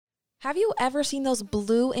Have you ever seen those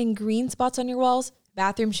blue and green spots on your walls,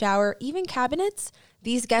 bathroom, shower, even cabinets?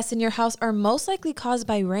 These guests in your house are most likely caused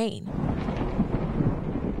by rain,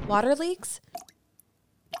 water leaks,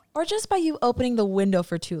 or just by you opening the window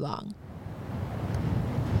for too long.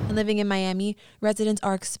 And living in Miami, residents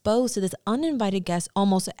are exposed to this uninvited guest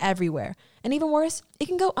almost everywhere. And even worse, it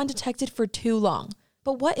can go undetected for too long.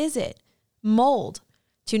 But what is it? Mold.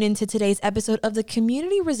 Tune into today's episode of the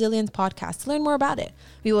Community Resilience Podcast to learn more about it.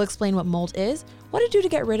 We will explain what mold is, what to do to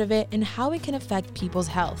get rid of it, and how it can affect people's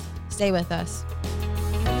health. Stay with us.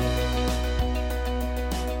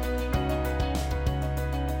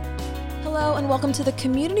 Hello and welcome to the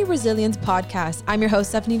Community Resilience Podcast. I'm your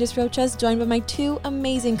host, Stefany Desroches, joined by my two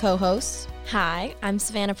amazing co-hosts. Hi, I'm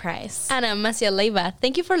Savannah Price. And I'm Massiel Leyva.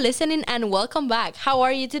 Thank you for listening and welcome back. How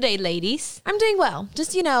are you today, ladies? I'm doing well.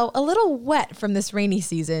 Just, a little wet from this rainy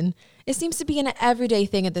season. It seems to be an everyday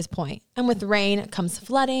thing at this point. And with rain comes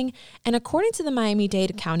flooding. And according to the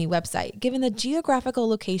Miami-Dade County website, given the geographical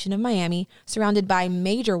location of Miami, surrounded by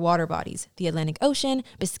major water bodies, the Atlantic Ocean,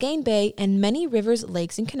 Biscayne Bay, and many rivers,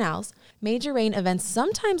 lakes, and canals, major rain events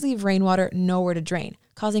sometimes leave rainwater nowhere to drain,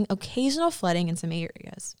 causing occasional flooding in some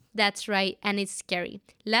areas. That's right, and it's scary.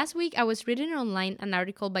 Last week, I was reading online an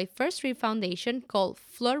article by First Street Foundation called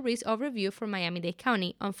Flood Risk Overview for Miami-Dade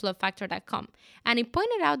County on floodfactor.com, and it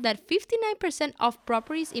pointed out that 59% of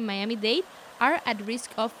properties in Miami-Dade are at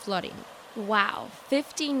risk of flooding. Wow,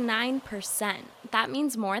 59%. That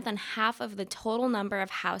means more than half of the total number of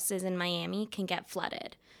houses in Miami can get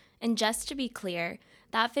flooded. And just to be clear,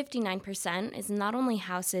 that 59% is not only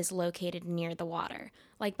houses located near the water,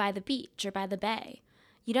 like by the beach or by the bay.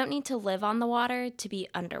 You don't need to live on the water to be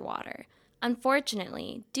underwater.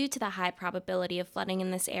 Unfortunately, due to the high probability of flooding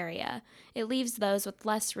in this area, it leaves those with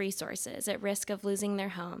less resources at risk of losing their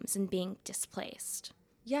homes and being displaced.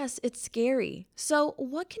 Yes, it's scary. So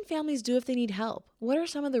what can families do if they need help? What are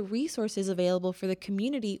some of the resources available for the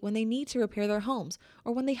community when they need to repair their homes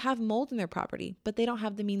or when they have mold in their property, but they don't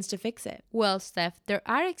have the means to fix it? Well, Steph, there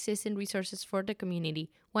are existing resources for the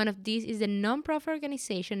community. One of these is a nonprofit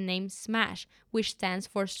organization named SMASH, which stands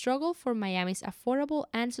for Struggle for Miami's Affordable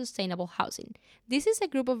and Sustainable Housing. This is a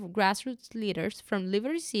group of grassroots leaders from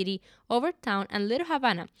Liberty City, Overtown, and Little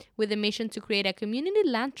Havana with a mission to create a community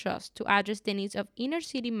land trust to address the needs of inner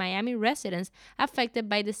city Miami residents affected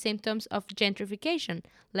by the symptoms of gentrification,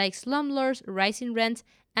 like slumlords, rising rents,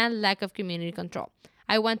 and lack of community control.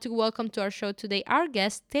 I want to welcome to our show today our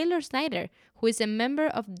guest, Taylor Snider, who is a member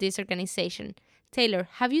of this organization. Taylor,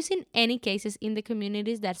 have you seen any cases in the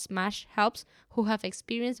communities that SMASH helps who have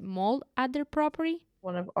experienced mold at their property?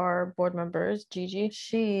 One of our board members, Gigi,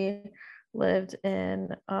 she lived in,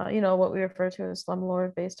 what we refer to as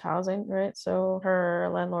slumlord-based housing, right? So her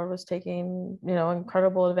landlord was taking,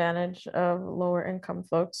 incredible advantage of lower income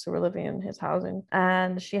folks who were living in his housing.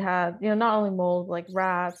 And she had, not only mold, like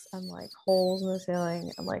rats and like holes in the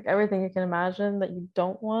ceiling and like everything you can imagine that you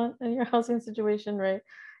don't want in your housing situation, right?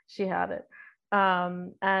 She had it.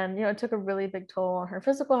 It took a really big toll on her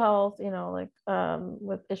physical health,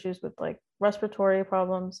 with issues with like respiratory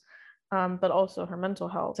problems, but also her mental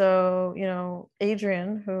health. So,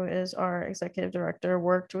 Adrian, who is our executive director,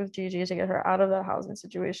 worked with Gigi to get her out of that housing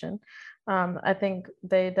situation. I think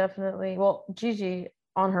they definitely, Gigi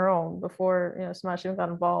on her own before, SMASH even got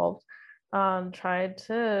involved, tried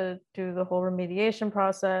to do the whole remediation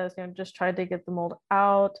process, just tried to get the mold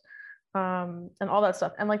out. And all that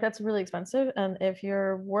stuff. And like, that's really expensive. And if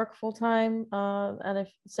you work full time, and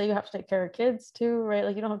if say you have to take care of kids too, right?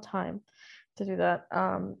 Like you don't have time to do that.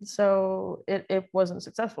 So it wasn't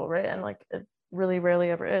successful, right? And like, it really rarely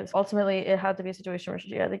ever is. Ultimately, it had to be a situation where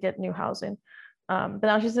she had to get new housing. But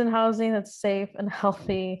now she's in housing that's safe and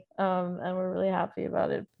healthy. And we're really happy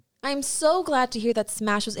about it. I'm so glad to hear that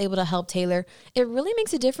SMASH was able to help Taylor. It really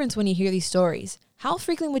makes a difference when you hear these stories. How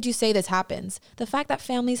frequently would you say this happens? The fact that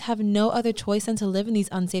families have no other choice than to live in these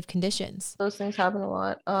unsafe conditions. Those things happen a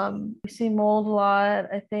lot. We see mold a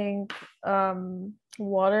lot. I think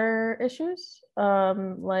water issues,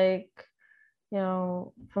 from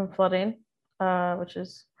flooding, which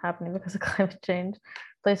is happening because of climate change.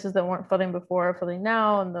 Places that weren't flooding before are flooding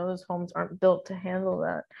now, and those homes aren't built to handle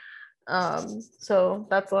that. So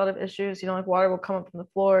that's a lot of issues, like water will come up from the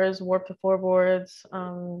floors, warp the floorboards,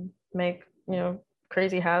 make,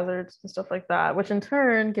 crazy hazards and stuff like that, which in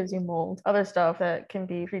turn gives you mold. Other stuff that can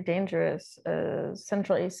be pretty dangerous is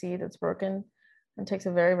central AC that's broken and takes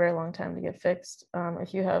a very, very long time to get fixed.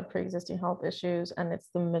 If you have pre-existing health issues and it's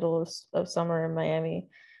the middle of summer in Miami,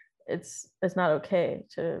 it's not okay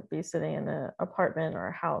to be sitting in an apartment or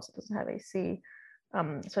a house that doesn't have AC.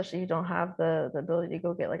 especially if you don't have the ability to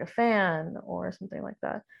go get like a fan or something like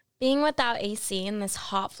that. Being without AC in this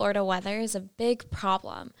hot Florida weather is a big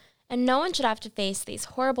problem, and no one should have to face these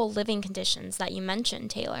horrible living conditions that you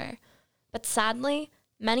mentioned, Taylor. But sadly,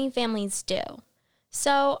 many families do.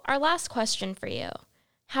 So, our last question for you.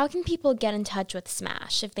 How can people get in touch with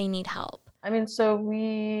Smash if they need help? I mean, so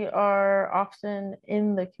we are often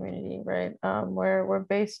in the community, right? We're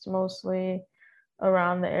based mostly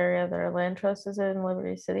around the area that our land trust is in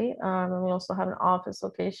Liberty City. And we also have an office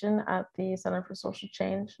location at the Center for Social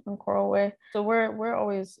Change on Coral Way. So we're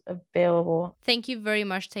always available. Thank you very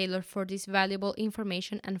much, Taylor, for this valuable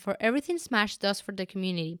information and for everything Smash does for the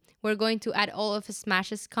community. We're going to add all of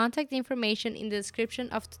Smash's contact information in the description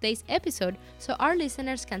of today's episode so our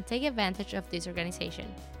listeners can take advantage of this organization.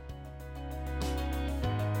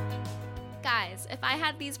 Guys, if I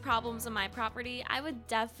had these problems on my property, I would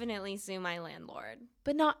definitely sue my landlord.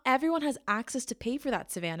 But not everyone has access to pay for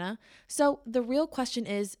that, Savannah. So the real question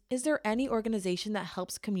is there any organization that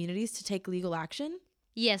helps communities to take legal action?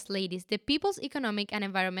 Yes, ladies, the People's Economic and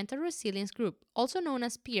Environmental Resilience Group, also known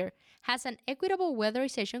as PEER, has an equitable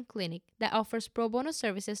weatherization clinic that offers pro bono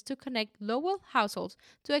services to connect low-wealth households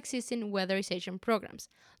to existing weatherization programs.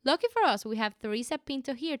 Lucky for us, we have Theresa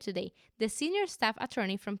Pinto here today, the senior staff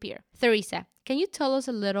attorney from PEER. Theresa, can you tell us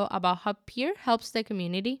a little about how PEER helps the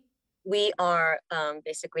community? We are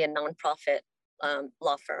basically a nonprofit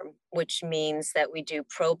law firm, which means that we do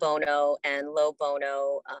pro bono and low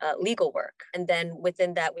bono legal work. And then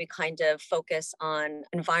within that, we kind of focus on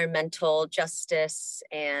environmental justice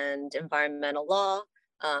and environmental law,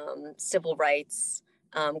 civil rights,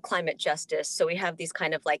 climate justice. So we have these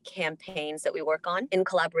kind of like campaigns that we work on in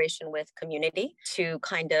collaboration with community to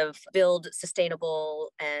kind of build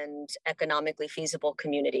sustainable and economically feasible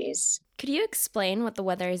communities. Could you explain what the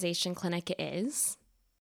weatherization clinic is?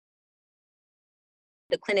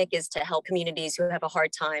 The clinic is to help communities who have a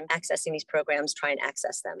hard time accessing these programs try and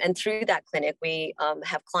access them. And through that clinic, we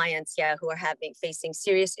have clients, who are facing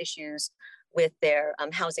serious issues with their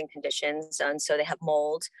housing conditions. And so they have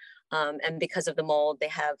mold. And because of the mold, they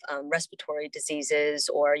have respiratory diseases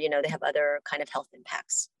or, they have other kind of health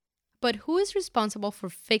impacts. But who is responsible for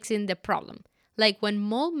fixing the problem? Like when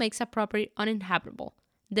mold makes a property uninhabitable,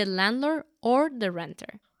 the landlord or the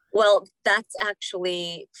renter? Well, that's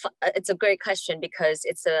actually, it's a great question because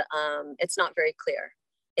it's not very clear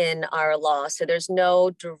in our law. So there's no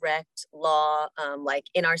direct law like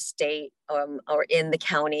in our state or in the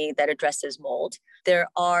county that addresses mold. There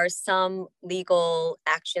are some legal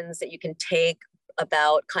actions that you can take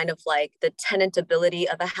about kind of like the tenantability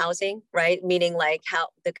of a housing, right? Meaning like how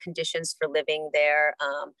the conditions for living there,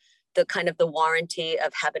 the kind of the warranty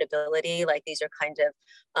of habitability, like these are kind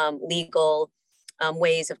of legal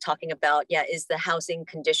ways of talking about, is the housing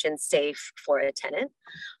condition safe for a tenant?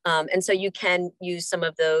 And so you can use some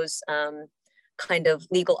of those kind of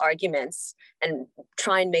legal arguments and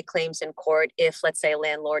try and make claims in court if, let's say, a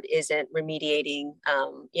landlord isn't remediating,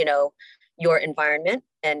 your environment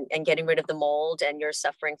and getting rid of the mold and you're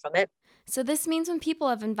suffering from it. So this means when people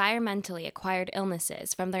have environmentally acquired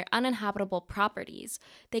illnesses from their uninhabitable properties,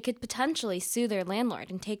 they could potentially sue their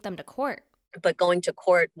landlord and take them to court. But going to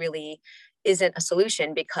court really isn't a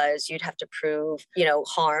solution because you'd have to prove,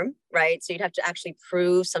 harm, right? So you'd have to actually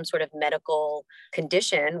prove some sort of medical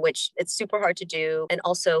condition, which it's super hard to do. And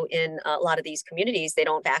also in a lot of these communities, they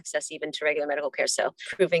don't have access even to regular medical care. So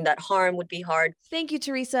proving that harm would be hard. Thank you,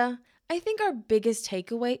 Theresa. I think our biggest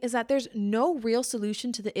takeaway is that there's no real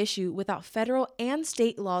solution to the issue without federal and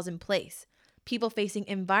state laws in place. People facing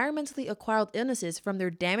environmentally acquired illnesses from their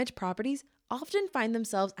damaged properties often find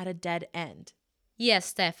themselves at a dead end. Yes,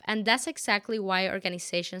 Steph, and that's exactly why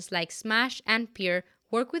organizations like Smash and PEER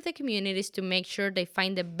work with the communities to make sure they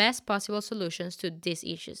find the best possible solutions to these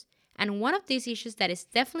issues. And one of these issues that is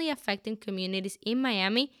definitely affecting communities in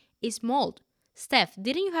Miami is mold. Steph,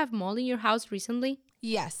 didn't you have mold in your house recently?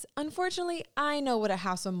 Yes, unfortunately, I know what a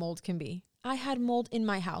house of mold can be. I had mold in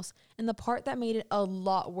my house, and the part that made it a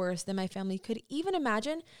lot worse than my family could even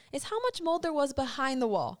imagine is how much mold there was behind the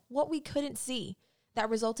wall, what we couldn't see. That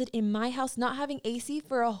resulted in my house not having AC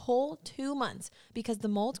for a whole 2 months because the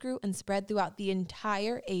mold grew and spread throughout the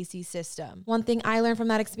entire AC system. One thing I learned from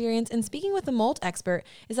that experience and speaking with a mold expert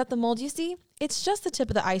is that the mold you see, it's just the tip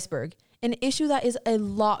of the iceberg, an issue that is a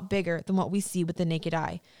lot bigger than what we see with the naked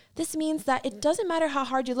eye. This means that it doesn't matter how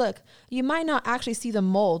hard you look, you might not actually see the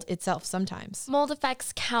mold itself sometimes. Mold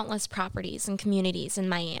affects countless properties and communities in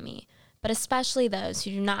Miami, but especially those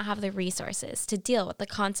who do not have the resources to deal with the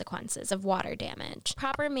consequences of water damage.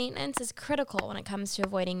 Proper maintenance is critical when it comes to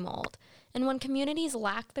avoiding mold, and when communities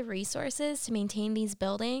lack the resources to maintain these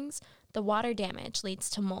buildings, The water damage leads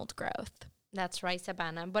to mold growth. That's right,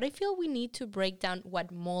 Savannah, but I feel we need to break down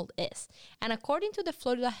what mold is. And according to the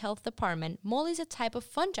Florida Health Department, mold is a type of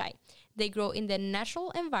fungi. They grow in the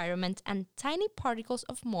natural environment, and tiny particles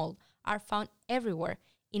of mold are found everywhere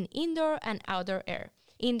in indoor and outdoor air.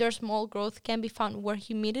 Indoor mold growth can be found where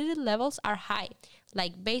humidity levels are high,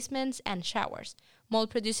 like basements and showers. Mold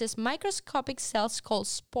produces microscopic cells called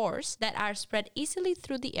spores that are spread easily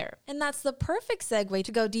through the air. And that's the perfect segue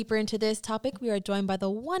to go deeper into this topic. We are joined by the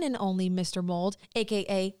one and only Mr. Mold,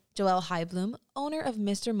 aka Joel Heiblum, owner of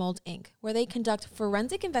Mr. Mold Inc., where they conduct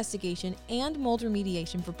forensic investigation and mold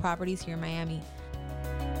remediation for properties here in Miami.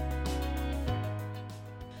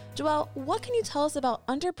 Joel, what can you tell us about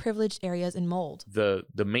underprivileged areas in mold? The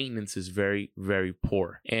maintenance is very, very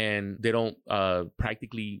poor, and they don't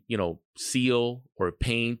practically, seal or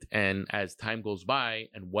paint. And as time goes by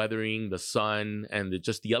and weathering, the sun, and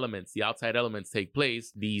the elements, the outside elements take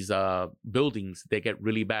place, these buildings, they get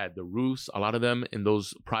really bad. The roofs, a lot of them in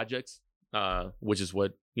those projects, which is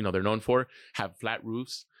what, they're known for, have flat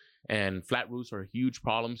roofs. And flat roofs are huge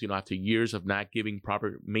problems, after years of not giving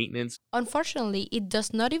proper maintenance. Unfortunately, it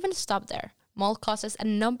does not even stop there. Mold causes a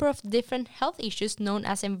number of different health issues known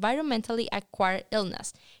as environmentally acquired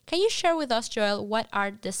illness. Can you share with us, Joel, what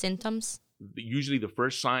are the symptoms? Usually the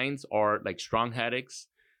first signs are like strong headaches,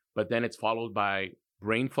 but then it's followed by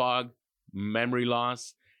brain fog, memory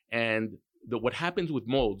loss, and what happens with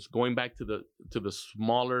molds, going back to the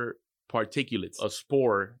smaller particulates. A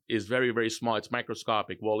spore is very, very small. It's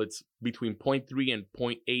microscopic. Well, it's between 0.3 and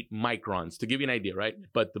 0.8 microns, to give you an idea, right?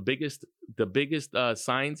 But the biggest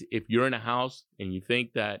signs, if you're in a house and you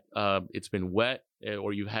think that it's been wet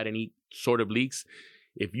or you've had any sort of leaks,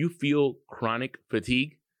 if you feel chronic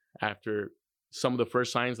fatigue after some of the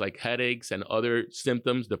first signs like headaches and other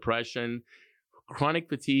symptoms, depression, chronic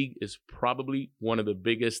fatigue is probably one of the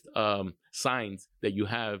biggest signs that you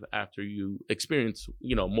have after you experience,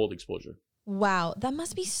 mold exposure. Wow, that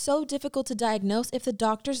must be so difficult to diagnose if the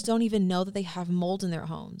doctors don't even know that they have mold in their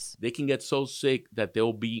homes. They can get so sick that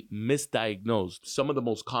they'll be misdiagnosed. Some of the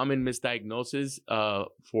most common misdiagnoses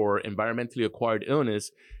for environmentally acquired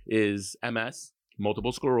illness is MS,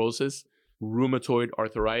 multiple sclerosis, rheumatoid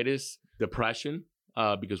arthritis, depression.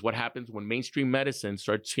 Because what happens when mainstream medicine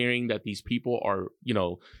starts hearing that these people are,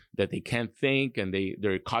 that they can't think and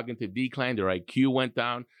their cognitive decline, their IQ went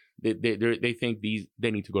down, they think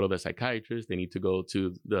they need to go to the psychiatrist, they need to go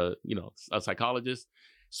to a psychologist.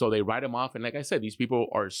 So they write them off. And like I said, these people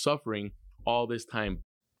are suffering all this time.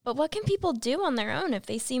 But what can people do on their own if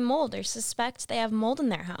they see mold or suspect they have mold in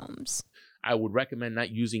their homes? I would recommend not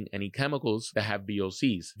using any chemicals that have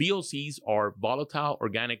VOCs. VOCs are volatile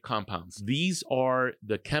organic compounds. These are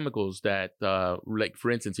the chemicals that, like for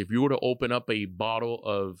instance, if you were to open up a bottle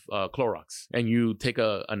of Clorox and you take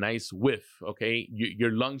a nice whiff, okay, your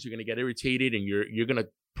lungs are going to get irritated and you're going to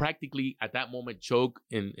practically at that moment choke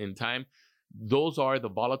in time. Those are the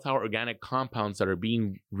volatile organic compounds that are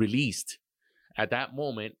being released at that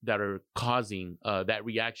moment that are causing that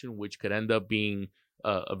reaction, which could end up being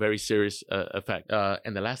a very serious effect.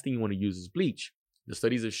 And the last thing you want to use is bleach. The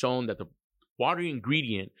studies have shown that the water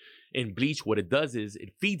ingredient in bleach, what it does is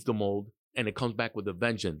it feeds the mold and it comes back with a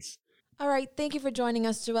vengeance. All right, thank you for joining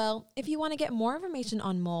us, Joel. If you want to get more information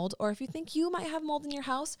on mold, or if you think you might have mold in your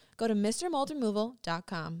house, go to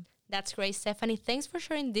mrmoldremoval.com. That's great, Stefany. Thanks for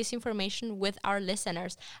sharing this information with our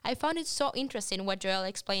listeners. I found it so interesting what Joel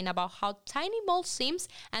explained about how tiny mold seems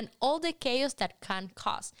and all the chaos that can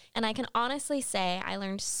cause. And I can honestly say I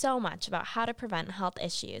learned so much about how to prevent health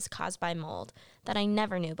issues caused by mold that I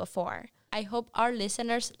never knew before. I hope our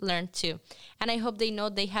listeners learn too. And I hope they know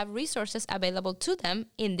they have resources available to them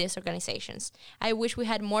in these organizations. I wish we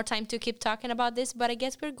had more time to keep talking about this, but I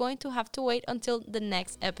guess we're going to have to wait until the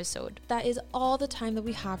next episode. That is all the time that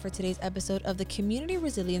we have for today's episode of the Community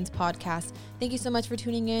Resilience Podcast. Thank you so much for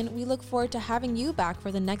tuning in. We look forward to having you back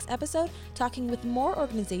for the next episode, talking with more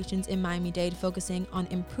organizations in Miami-Dade focusing on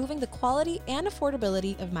improving the quality and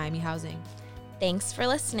affordability of Miami housing. Thanks for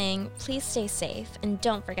listening. Please stay safe and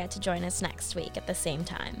don't forget to join us next week at the same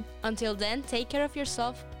time. Until then, take care of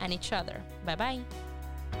yourself and each other. Bye-bye.